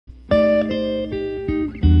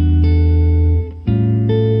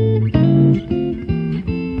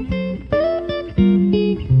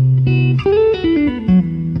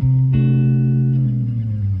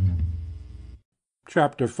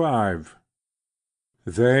Chapter 5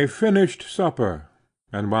 They finished supper,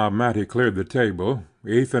 and while Matty cleared the table,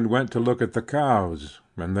 Ethan went to look at the cows,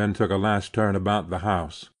 and then took a last turn about the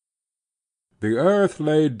house. The earth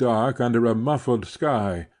lay dark under a muffled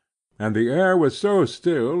sky, and the air was so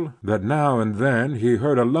still that now and then he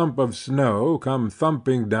heard a lump of snow come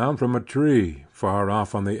thumping down from a tree far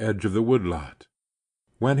off on the edge of the wood-lot.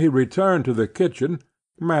 When he returned to the kitchen,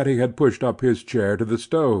 Matty had pushed up his chair to the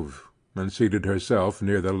stove, and seated herself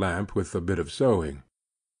near the lamp with a bit of sewing.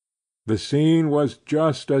 The scene was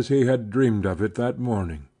just as he had dreamed of it that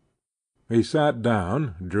morning. He sat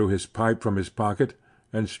down, drew his pipe from his pocket,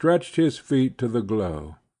 and stretched his feet to the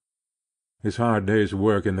glow. His hard day's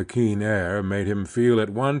work in the keen air made him feel at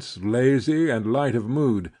once lazy and light of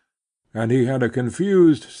mood, and he had a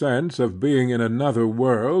confused sense of being in another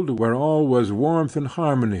world where all was warmth and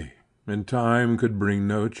harmony, and time could bring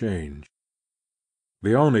no change.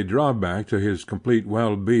 The only drawback to his complete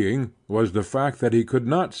well-being was the fact that he could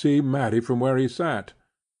not see Matty from where he sat;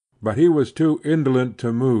 but he was too indolent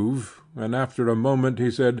to move, and after a moment he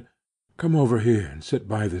said, "Come over here and sit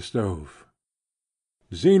by the stove."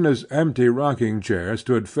 Zena's empty rocking-chair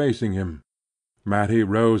stood facing him. Matty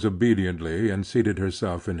rose obediently and seated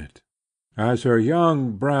herself in it. As her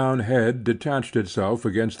young brown head detached itself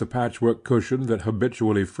against the patchwork cushion that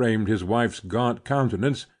habitually framed his wife's gaunt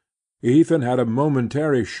countenance, Ethan had a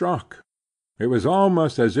momentary shock. It was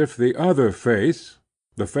almost as if the other face,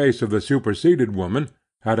 the face of the superseded woman,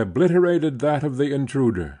 had obliterated that of the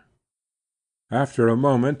intruder. After a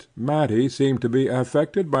moment Matty seemed to be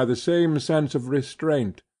affected by the same sense of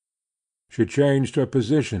restraint. She changed her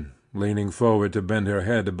position, leaning forward to bend her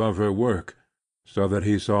head above her work, so that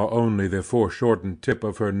he saw only the foreshortened tip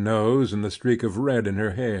of her nose and the streak of red in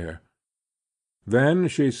her hair. Then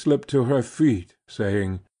she slipped to her feet,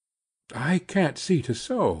 saying, "I can't see to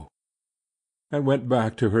sew," and went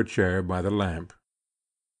back to her chair by the lamp.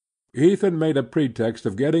 Ethan made a pretext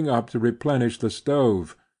of getting up to replenish the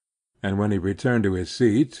stove, and when he returned to his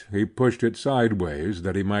seat he pushed it sideways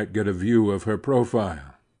that he might get a view of her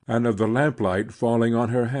profile, and of the lamplight falling on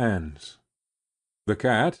her hands. The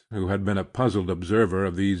cat, who had been a puzzled observer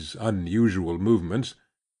of these unusual movements,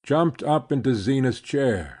 jumped up into Zena's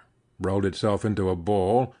chair, rolled itself into a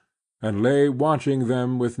ball, and lay watching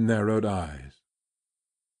them with narrowed eyes.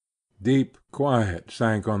 Deep quiet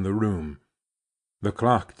sank on the room. The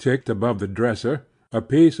clock ticked above the dresser, a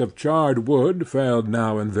piece of charred wood fell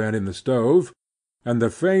now and then in the stove, and the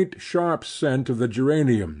faint sharp scent of the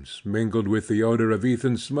geraniums mingled with the odor of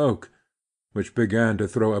Ethan's smoke, which began to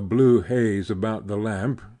throw a blue haze about the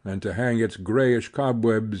lamp, and to hang its grayish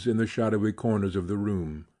cobwebs in the shadowy corners of the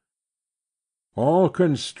room. All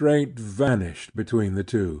constraint vanished between the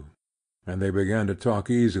two, and they began to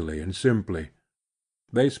talk easily and simply.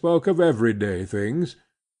 They spoke of everyday things,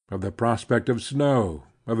 of the prospect of snow,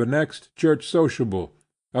 of the next church sociable,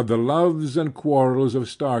 of the loves and quarrels of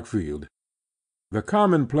Starkfield. The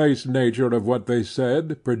commonplace nature of what they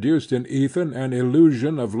said produced in Ethan an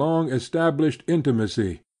illusion of long-established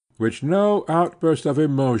intimacy, which no outburst of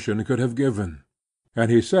emotion could have given, and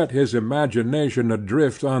he set his imagination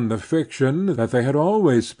adrift on the fiction that they had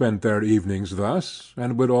always spent their evenings thus,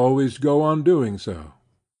 and would always go on doing so.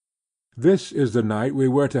 "This is the night we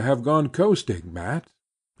were to have gone coasting, Mat,"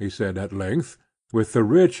 he said at length, with the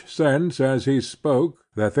rich sense as he spoke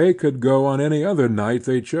that they could go on any other night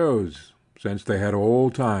they chose, since they had all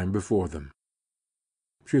time before them.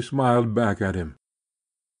 She smiled back at him.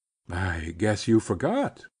 "I guess you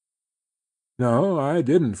forgot." "No, I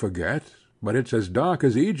didn't forget, but it's as dark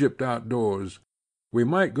as Egypt outdoors. We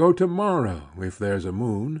might go to-morrow, if there's a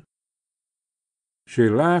moon." She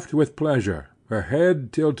laughed with pleasure, her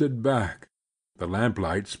head tilted back, the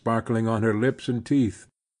lamplight sparkling on her lips and teeth.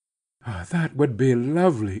 "That would be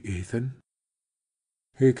lovely, Ethan."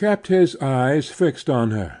 He kept his eyes fixed on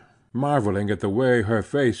her, marvelling at the way her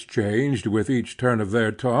face changed with each turn of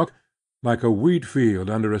their talk, like a wheat-field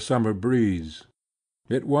under a summer breeze.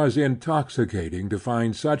 It was intoxicating to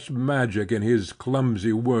find such magic in his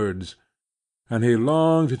clumsy words, and he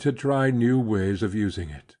longed to try new ways of using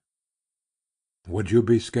it. "Would you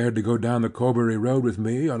be scared to go down the Corbury Road with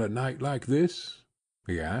me on a night like this?"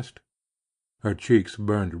 he asked. Her cheeks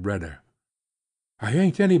burned redder. "I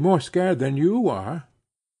ain't any more scared than you are."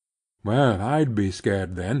 "Well, I'd be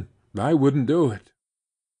scared then. I wouldn't do it.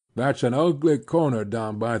 That's an ugly corner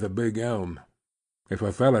down by the big elm. If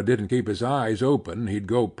a feller didn't keep his eyes open he'd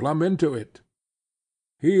go plumb into it."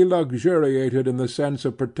 He luxuriated in the sense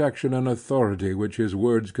of protection and authority which his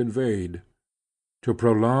words conveyed. To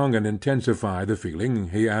prolong and intensify the feeling,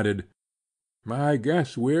 he added, "I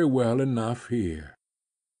guess we're well enough here."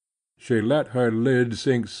 She let her lid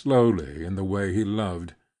sink slowly in the way he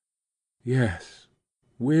loved. "Yes,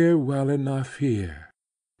 we're well enough here,"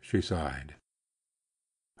 she sighed.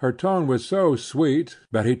 Her tone was so sweet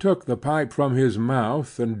that he took the pipe from his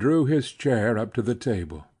mouth and drew his chair up to the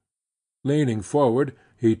table. Leaning forward,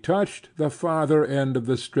 he touched the farther end of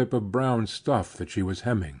the strip of brown stuff that she was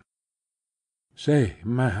hemming. "Say,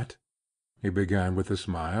 Mat," he began with a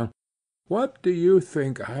smile, "what do you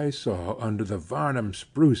think I saw under the Varnum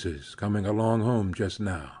spruces coming along home just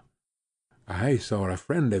now? I saw a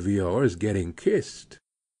friend of yours getting kissed."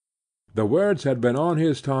 The words had been on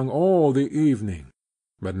his tongue all the evening,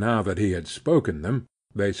 but now that he had spoken them,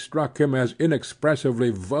 they struck him as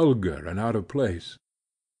inexpressibly vulgar and out of place.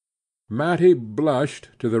 Matty blushed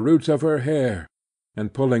to the roots of her hair,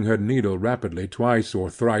 and pulling her needle rapidly twice or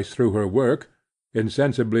thrice through her work,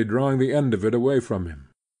 insensibly drawing the end of it away from him.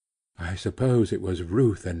 "I suppose it was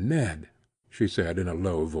Ruth and Ned," she said in a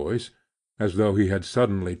low voice, as though he had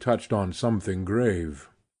suddenly touched on something grave.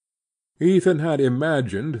 Ethan had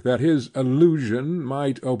imagined that his allusion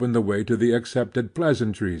might open the way to the accepted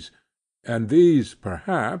pleasantries, and these,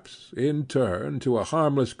 perhaps, in turn, to a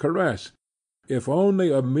harmless caress, if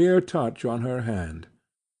only a mere touch on her hand.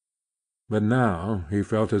 But now he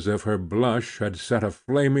felt as if her blush had set a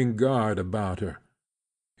flaming guard about her.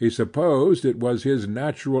 He supposed it was his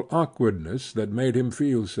natural awkwardness that made him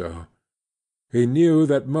feel so. He knew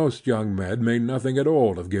that most young men made nothing at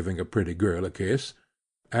all of giving a pretty girl a kiss,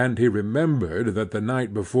 and he remembered that the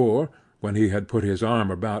night before, when he had put his arm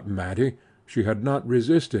about Matty, she had not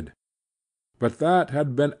resisted. But that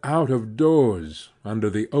had been out of doors, under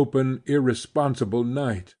the open, irresponsible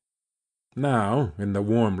night. Now, in the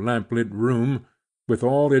warm lamplit room, with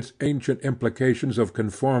all its ancient implications of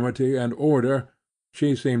conformity and order,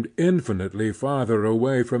 she seemed infinitely farther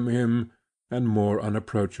away from him and more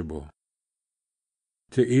unapproachable.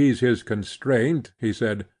 To ease his constraint, he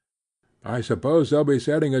said, "I suppose they'll be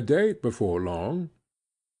setting a date before long."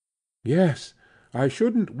 "Yes, I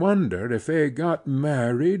shouldn't wonder if they got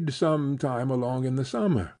married some time along in the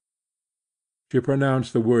summer." She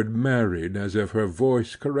pronounced the word married as if her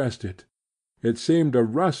voice caressed it. It seemed a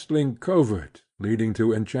rustling covert leading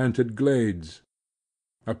to enchanted glades.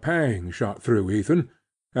 A pang shot through Ethan,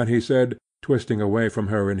 and he said, twisting away from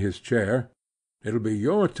her in his chair, "It'll be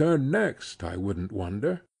your turn next, I wouldn't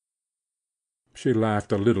wonder." She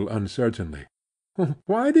laughed a little uncertainly.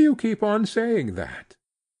 "Why do you keep on saying that?"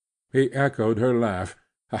 He echoed her laugh.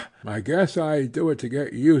 "I guess I do it to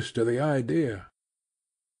get used to the idea."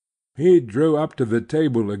 He drew up to the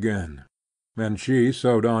table again, and she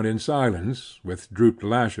sewed on in silence, with drooped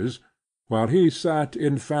lashes, while he sat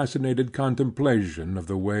in fascinated contemplation of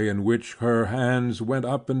the way in which her hands went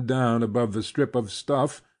up and down above the strip of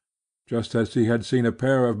stuff, just as he had seen a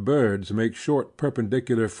pair of birds make short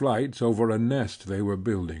perpendicular flights over a nest they were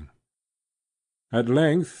building. At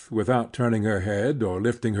length, without turning her head or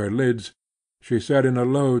lifting her lids, she said in a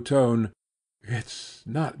low tone, "It's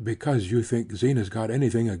not because you think Zena's got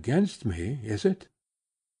anything against me, is it?"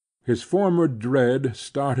 His former dread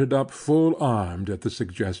started up full-armed at the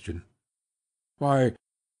suggestion. "Why,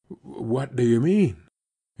 what do you mean?"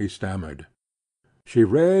 he stammered. She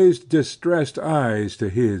raised distressed eyes to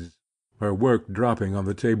his, her work dropping on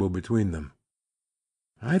the table between them.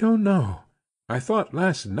 "I don't know. I thought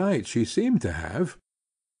last night she seemed to have."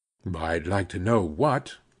 "I'd like to know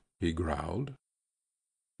what," he growled.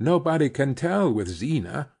 "Nobody can tell with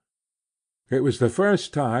Zena." It was the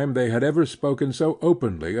first time they had ever spoken so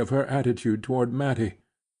openly of her attitude toward Matty,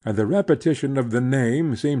 and the repetition of the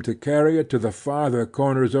name seemed to carry it to the farther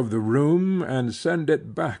corners of the room and send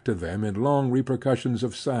it back to them in long repercussions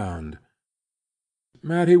of sound.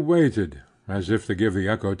 Matty waited, as if to give the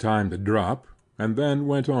echo time to drop, and then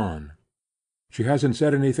went on. "She hasn't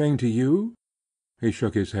said anything to you?" He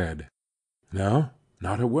shook his head. "No,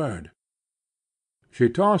 not a word." She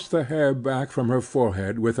tossed the hair back from her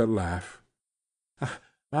forehead with a laugh.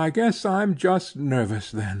 "I guess I'm just nervous,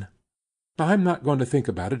 then. I'm not going to think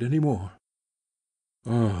about it any more."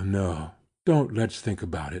 "Oh, no, don't let's think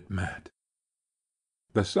about it, Mat."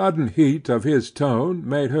 The sudden heat of his tone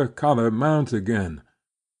made her color mount again,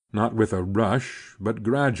 not with a rush, but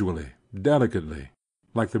gradually, delicately,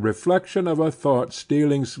 like the reflection of a thought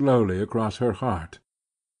stealing slowly across her heart.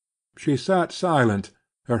 She sat silent,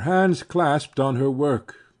 her hands clasped on her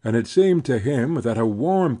work, and it seemed to him that a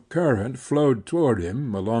warm current flowed toward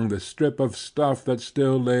him along the strip of stuff that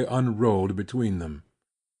still lay unrolled between them.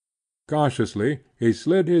 Cautiously he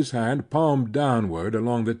slid his hand palm downward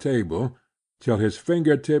along the table, till his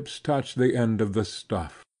finger-tips touched the end of the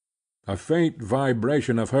stuff. A faint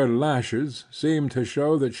vibration of her lashes seemed to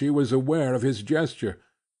show that she was aware of his gesture,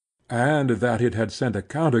 and that it had sent a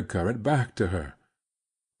counter-current back to her,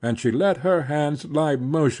 and she let her hands lie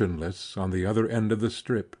motionless on the other end of the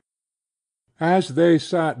strip. As they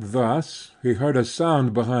sat thus, he heard a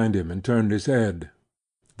sound behind him and turned his head.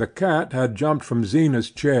 The cat had jumped from Zina's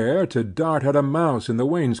chair to dart at a mouse in the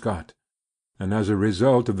wainscot, and as a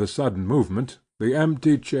result of the sudden movement the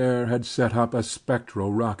empty chair had set up a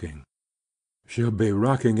spectral rocking. "She'll be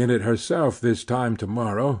rocking in it herself this time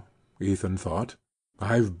to-morrow," Ethan thought.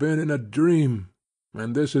 "I've been in a dream,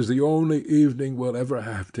 and this is the only evening we'll ever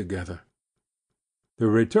have together." The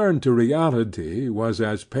return to reality was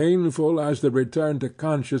as painful as the return to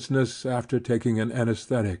consciousness after taking an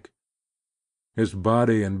anaesthetic. His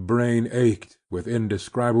body and brain ached with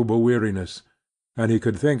indescribable weariness, and he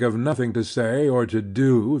could think of nothing to say or to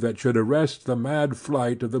do that should arrest the mad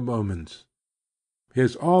flight of the moments.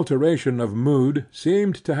 His alteration of mood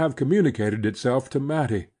seemed to have communicated itself to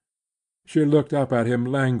Matty. She looked up at him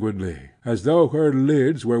languidly, as though her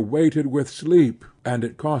lids were weighted with sleep, and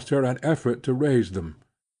it cost her an effort to raise them.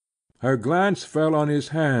 Her glance fell on his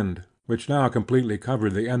hand, which now completely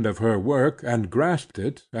covered the end of her work, and grasped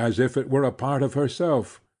it as if it were a part of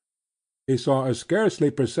herself. He saw a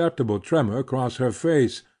scarcely perceptible tremor cross her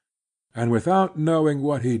face, and without knowing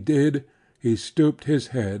what he did, he stooped his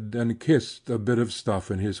head and kissed the bit of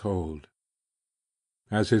stuff in his hold.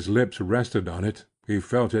 As his lips rested on it, he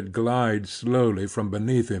felt it glide slowly from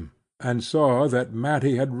beneath him, and saw that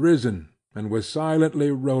Matty had risen, and was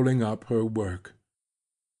silently rolling up her work.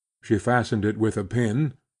 She fastened it with a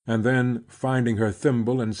pin, and then, finding her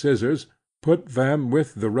thimble and scissors, put them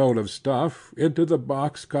with the roll of stuff into the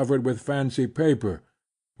box covered with fancy paper,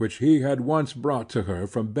 which he had once brought to her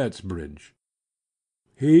from Bettsbridge.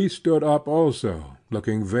 He stood up also,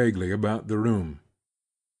 looking vaguely about the room.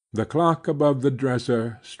 The clock above the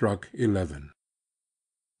dresser struck 11.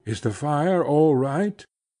 "Is the fire all right?"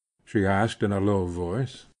 she asked in a low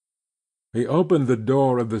voice. He opened the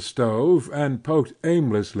door of the stove, and poked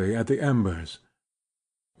aimlessly at the embers.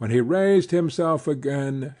 When he raised himself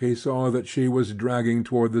again, he saw that she was dragging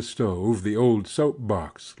toward the stove the old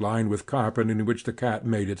soap-box lined with carpet in which the cat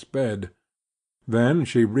made its bed. Then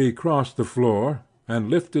she recrossed the floor, and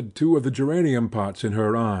lifted 2 of the geranium pots in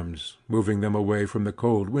her arms, moving them away from the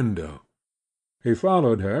cold window. He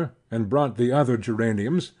followed her, and brought the other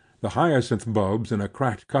geraniums, the hyacinth bulbs in a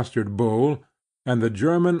cracked custard bowl, and the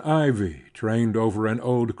German ivy trained over an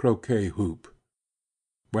old croquet hoop.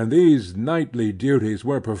 When these nightly duties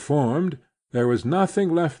were performed, there was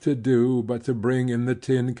nothing left to do but to bring in the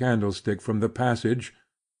tin candlestick from the passage,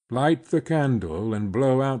 light the candle, and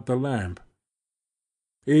blow out the lamp.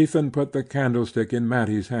 Ethan put the candlestick in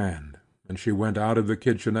Matty's hand, and she went out of the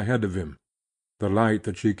kitchen ahead of him, the light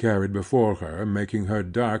that she carried before her making her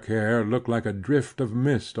dark hair look like a drift of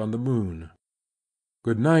mist on the moon.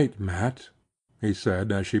 "Good night, Mat," he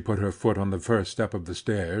said, as she put her foot on the first step of the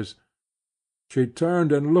stairs. She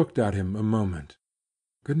turned and looked at him a moment.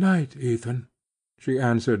 "Good night, Ethan," she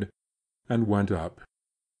answered, and went up.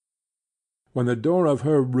 When the door of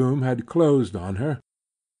her room had closed on her,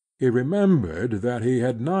 he remembered that he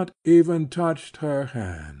had not even touched her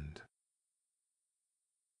hand.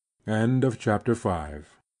 Chapter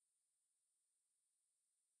 5